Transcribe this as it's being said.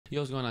Yo,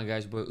 what's going on,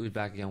 guys? Boy Uch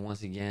back again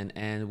once again,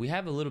 and we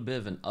have a little bit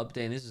of an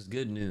update, and this is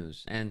good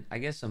news and I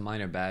guess some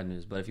minor bad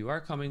news. But if you are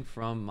coming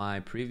from my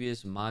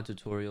previous mod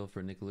tutorial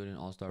for Nickelodeon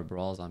All-Star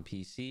Brawls on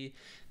PC,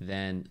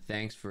 then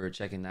thanks for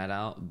checking that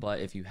out. But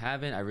if you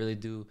haven't, I really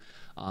do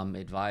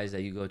advise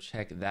that you go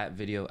check that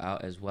video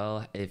out as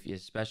well, if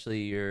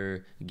especially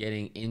you're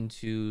getting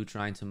into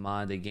trying to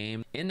mod the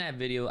game. In that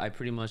video, I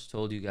pretty much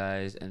told you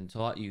guys and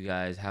taught you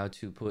guys how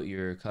to put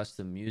your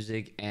custom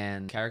music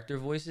and character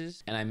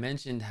voices, and I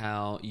mentioned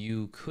how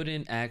you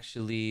couldn't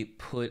actually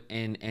put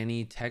in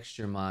any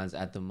texture mods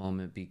at the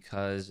moment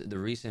because the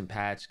recent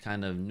patch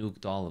kind of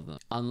nuked all of them,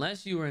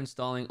 unless you were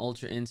installing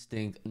Ultra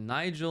Instinct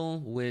Nigel,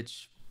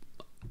 which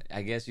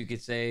I guess you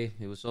could say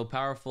it was so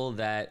powerful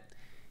that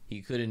he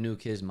couldn't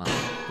nuke his mod.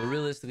 But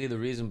realistically, the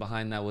reason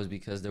behind that was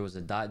because there was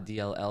a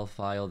 .dll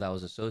file that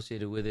was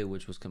associated with it,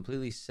 which was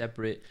completely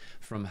separate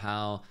from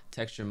how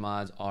texture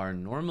mods are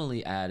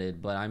normally added.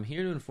 But I'm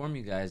here to inform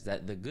you guys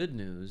that the good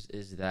news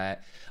is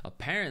that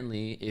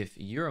apparently if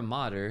you're a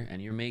modder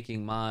and you're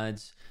making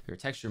mods or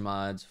texture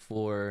mods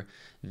for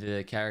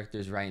the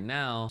characters right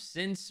now,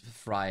 since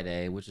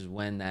Friday, which is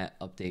when that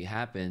update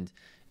happened,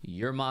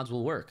 your mods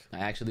will work. I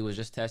actually was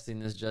just testing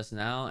this just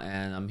now,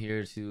 and I'm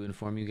here to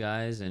inform you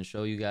guys and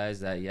show you guys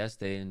that yes,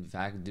 they in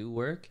fact do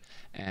work,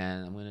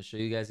 and I'm going to show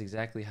you guys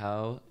exactly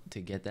how to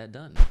get that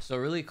done. So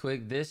really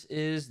quick, this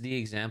is the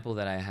example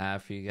that I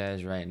have for you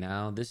guys right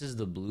now. This is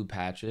the blue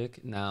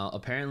Patrick. Now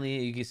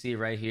apparently you can see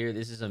right here,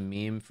 this is a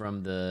meme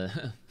from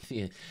the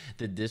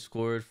the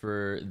Discord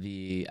for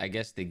the, I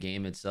guess, the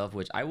game itself,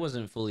 which I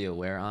wasn't fully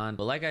aware on.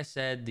 But like I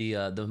said,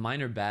 the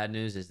minor bad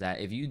news is that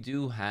if you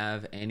do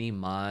have any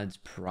mods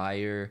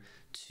prior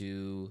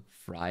to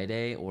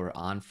Friday or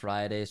on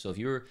Friday, so if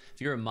you're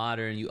a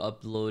modder and you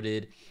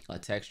uploaded a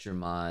texture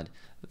mod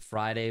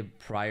Friday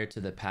prior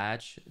to the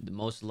patch,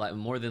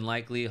 more than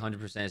likely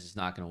 100% it's just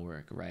not going to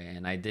work, right?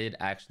 And I did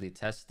actually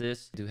test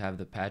this. I do have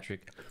the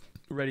Patrick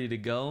ready to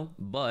go,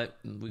 but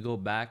we go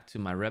back to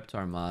my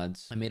Reptar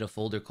mods. I made a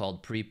folder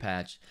called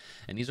pre-patch,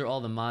 and these are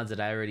all the mods that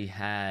I already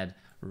had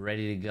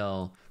ready to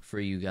go for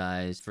you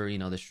guys for, you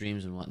know, the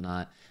streams and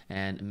whatnot.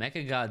 And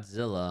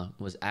Mechagodzilla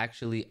was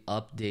actually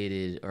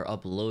updated or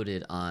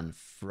uploaded on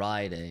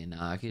Friday.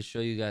 Now I can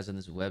show you guys on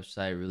this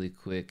website really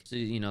quick, so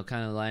you know,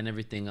 kind of line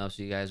everything up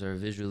so you guys are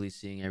visually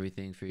seeing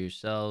everything for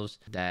yourselves,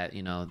 that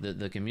you know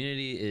the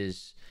community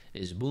is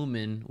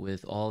booming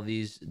with all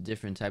these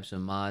different types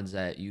of mods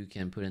that you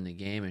can put in the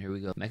game. And here we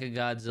go,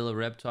 Mechagodzilla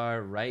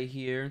Reptar right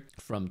here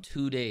from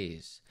 2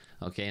 days.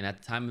 Okay, and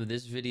at the time of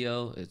this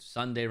video, it's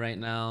Sunday right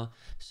now,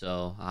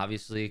 so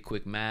obviously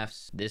quick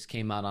maths, this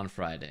came out on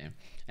Friday,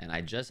 and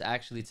I just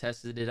actually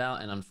tested it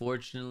out, and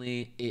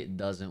unfortunately it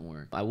doesn't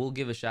work. I will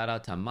give a shout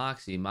out to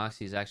Moxie.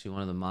 Moxie is actually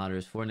one of the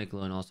modders for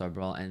Nickelodeon All-Star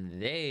Brawl, and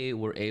they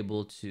were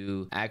able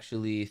to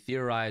actually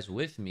theorize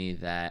with me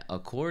that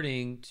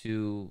according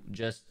to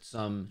just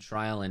some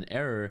trial and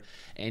error,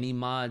 any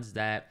mods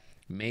that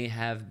may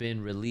have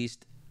been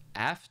released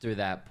after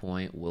that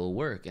point will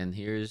work. And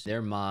here's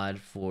their mod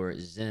for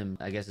Zim.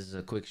 I guess this is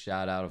a quick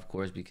shout out, of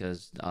course,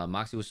 because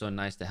Moxie was so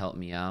nice to help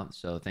me out,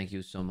 so thank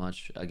you so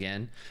much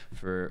again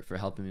for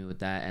helping me with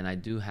that. And I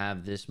do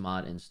have this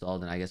mod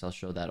installed, and I guess I'll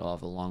show that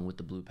off along with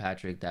the blue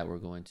Patrick that we're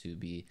going to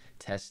be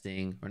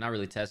testing, or not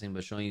really testing,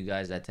 but showing you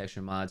guys that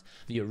texture mods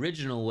the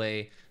original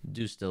way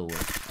do still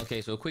work.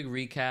 Okay, so a quick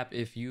recap: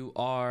 if you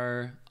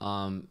are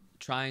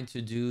trying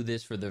to do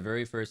this for the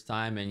very first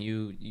time and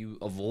you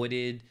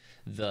avoided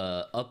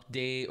the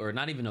update, or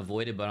not even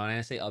avoided, but when I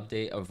say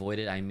update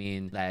avoided, I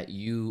mean that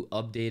you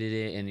updated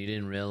it and you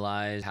didn't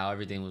realize how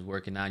everything was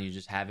working out, and you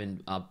just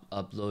haven't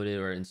uploaded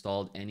or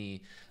installed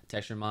any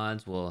texture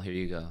mods, well, here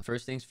you go.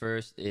 First things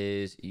first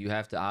is you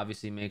have to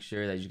obviously make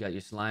sure that you got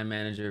your slime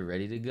manager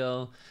ready to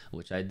go,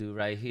 which I do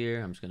right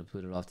here. I'm just going to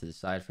put it off to the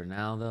side for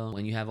now though.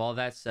 When you have all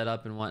that set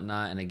up and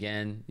whatnot, and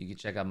again, you can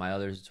check out my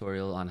other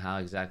tutorial on how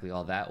exactly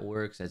all that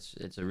works.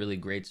 It's a really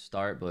great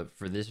start, but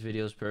for this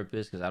video's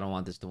purpose, because I don't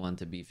want this one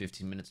to be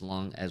 15 minutes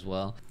long as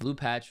well, blue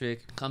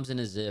Patrick comes in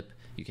a zip.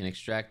 You can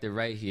extract it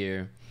right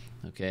here,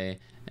 okay,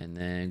 and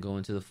then go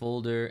into the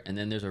folder, and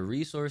then there's a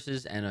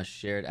resources and a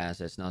shared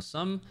assets. Now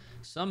some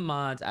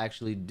mods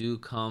actually do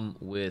come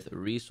with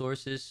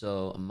resources,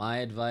 so my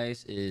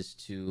advice is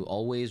to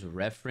always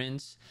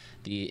reference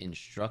the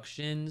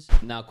instructions.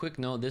 Now quick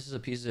note, this is a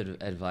piece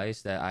of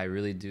advice that I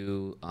really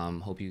do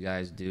hope you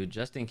guys do,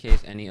 just in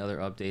case any other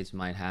updates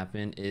might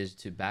happen, is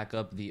to back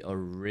up the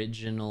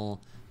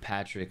original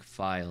Patrick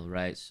file,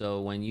 right? So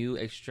when you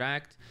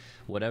extract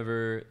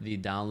whatever the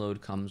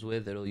download comes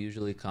with, it'll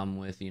usually come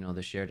with, you know,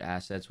 the shared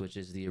assets, which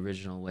is the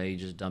original way. You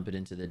just dump it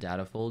into the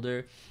data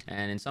folder,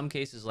 and in some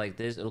cases like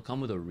this, it'll come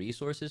with a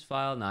resources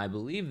file. Now I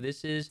believe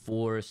this is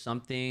for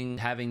something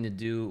having to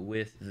do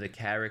with the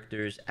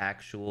character's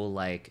actual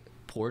like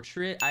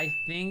portrait. I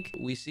think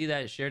we see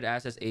that shared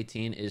assets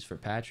 18 is for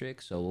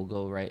Patrick, so we'll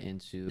go right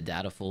into the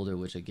data folder,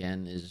 which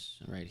again is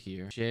right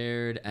here,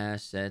 shared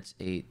assets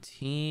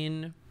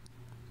 18.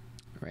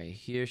 right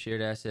here,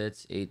 shared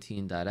assets,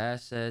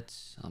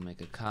 18.assets. I'll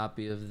make a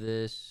copy of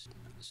this.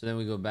 So then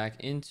we go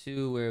back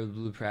into where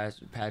Blue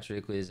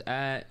Patrick is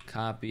at,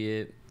 copy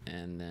it,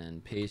 and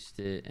then paste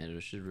it, and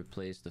it should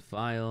replace the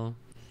file.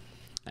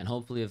 And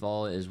hopefully if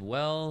all is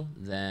well,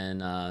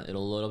 then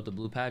it'll load up the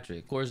Blue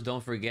Patrick. Of course,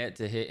 don't forget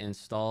to hit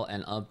install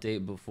and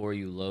update before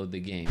you load the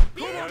game.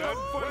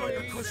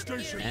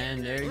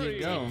 And there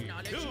you go.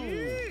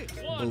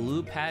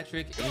 Blue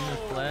Patrick in the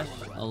flesh,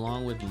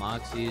 along with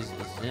Moxie's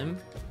sim.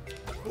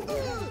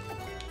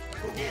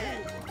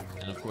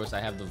 And of course I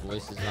have the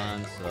voices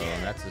on, so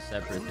that's a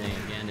separate thing.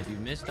 Again, if you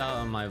missed out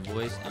on my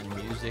voice and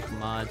music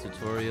mod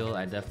tutorial,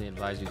 I definitely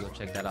advise you go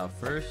check that out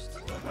first.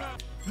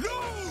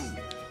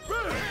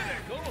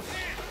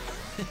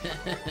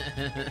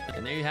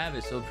 And there you have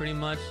it. So pretty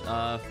much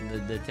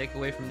the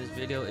takeaway from this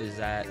video is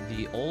that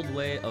the old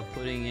way of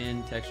putting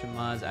in texture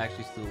mods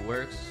actually still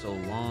works, so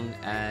long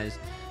as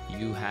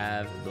you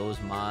have those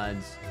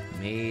mods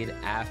made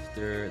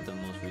after the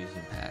most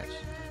recent patch.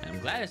 And I'm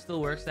glad it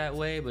still works that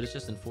way, but it's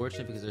just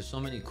unfortunate because there's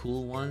so many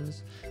cool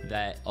ones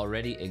that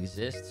already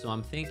exist. So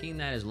I'm thinking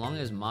that as long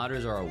as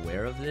modders are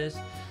aware of this,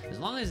 as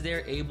long as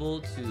they're able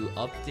to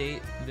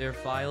update their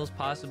files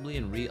possibly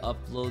and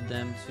re-upload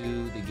them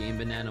to the Game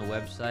Banana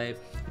website,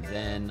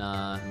 then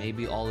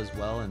maybe all is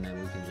well, and then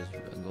we can just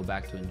go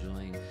back to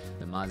enjoying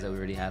the mods that we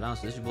already had on.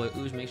 So this is your boy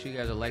Uj. Make sure you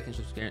guys are liking,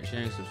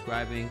 sharing,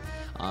 subscribing,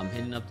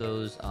 hitting up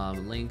those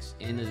links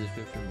in the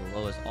description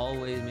below. As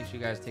always, make sure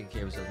you guys take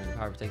care of yourselves, make your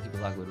power protect, keep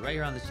it locked with right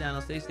here on this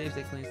channel. Stay safe,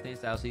 stay clean, stay in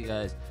style. See you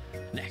guys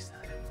next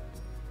time.